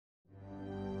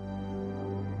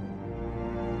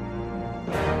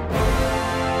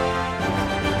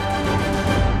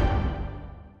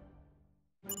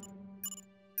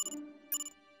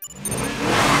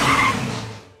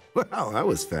Wow, that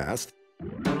was fast.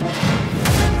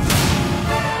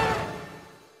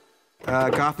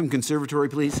 Gotham Conservatory,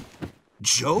 please.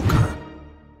 Joker?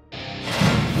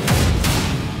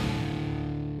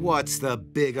 What's the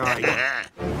big idea?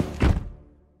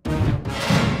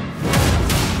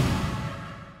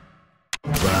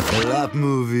 Buckle up,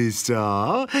 movie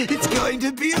star. It's going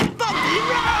to be a bumpy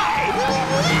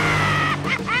ride!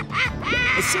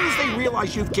 As soon as they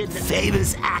realize you've kidnapped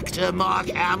famous actor Mark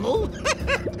Hamill,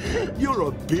 You're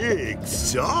a big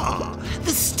star.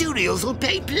 the studios will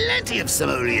pay plenty of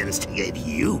simoleons to get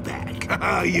you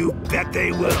back. You bet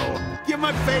they will. You're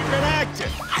my favorite actor.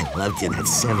 I loved in that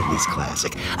 70s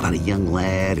classic about a young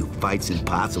lad who fights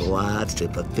impossible odds to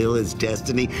fulfill his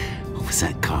destiny. What was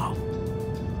that called?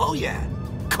 Oh, yeah,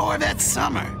 Corvette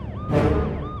Summer.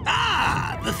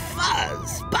 Ah, the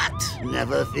fuzz. But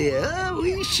never fear,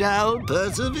 we shall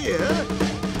persevere.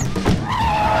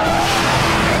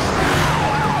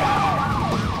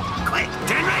 Quick,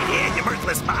 turn right here, you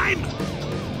worthless mime.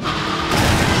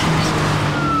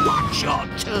 Watch your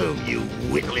tone, you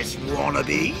witless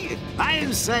wannabe. I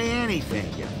didn't say anything,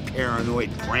 you paranoid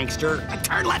prankster. And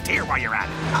turn left here while you're at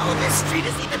it. Oh, this street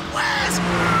is even worse.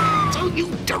 So you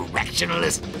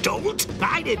directionalist dolt.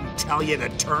 I didn't tell you to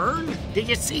turn. Did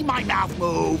you see my mouth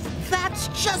move? That's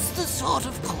just the sort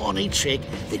of corny trick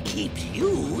that keeps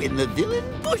you in the villain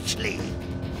Bush League.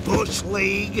 Bush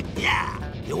League? Yeah.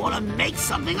 You want to make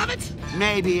something of it?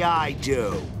 Maybe I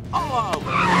do. Oh,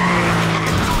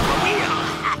 real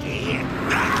hacky.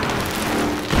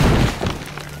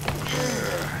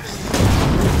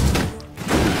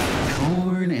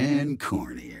 Corn and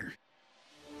cornier.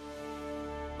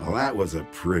 Well, that was a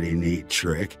pretty neat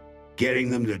trick. Getting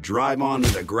them to drive onto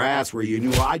the grass where you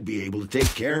knew I'd be able to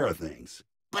take care of things.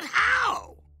 But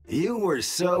how? You were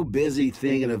so busy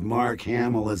thinking of Mark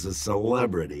Hamill as a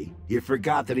celebrity, you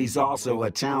forgot that he's also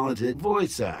a talented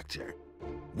voice actor.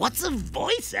 What's a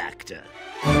voice actor?